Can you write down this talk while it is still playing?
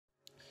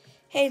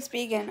Hey, it's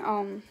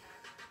Vegan.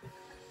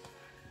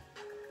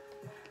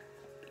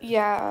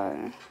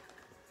 Yeah.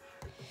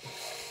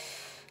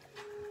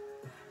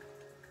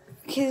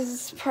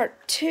 Because part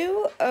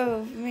 2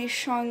 of me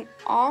showing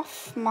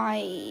off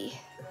my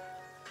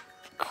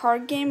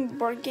board game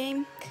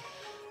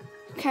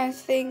kind of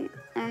thing.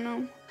 I don't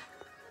know.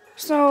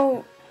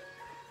 So,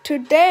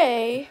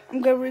 today,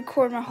 I'm going to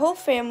record my whole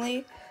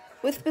family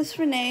with Miss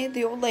Renee,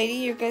 the old lady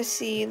you're going to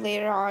see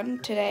later on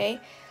today.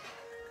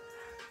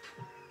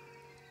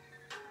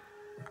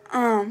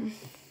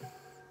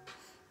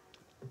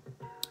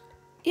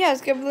 Yeah,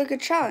 it's going to be like a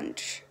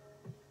challenge.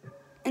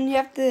 And you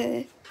have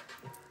to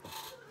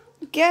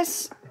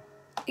guess,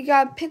 you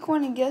got to pick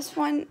one and guess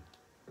one.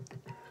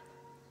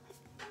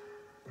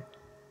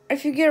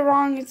 If you get it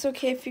wrong, it's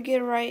okay. If you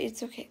get it right,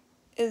 it's okay.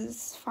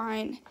 It's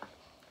fine.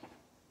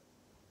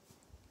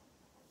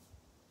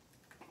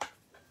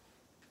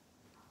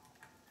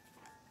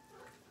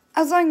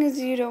 As long as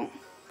you don't.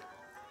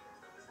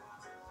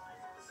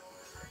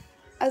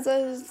 As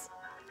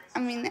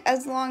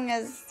long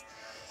as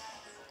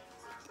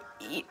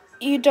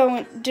you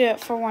don't do it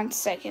for 1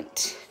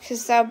 second.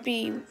 Because that would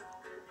be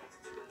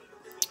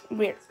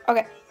weird.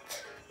 Okay.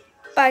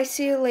 Bye.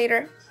 See you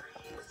later.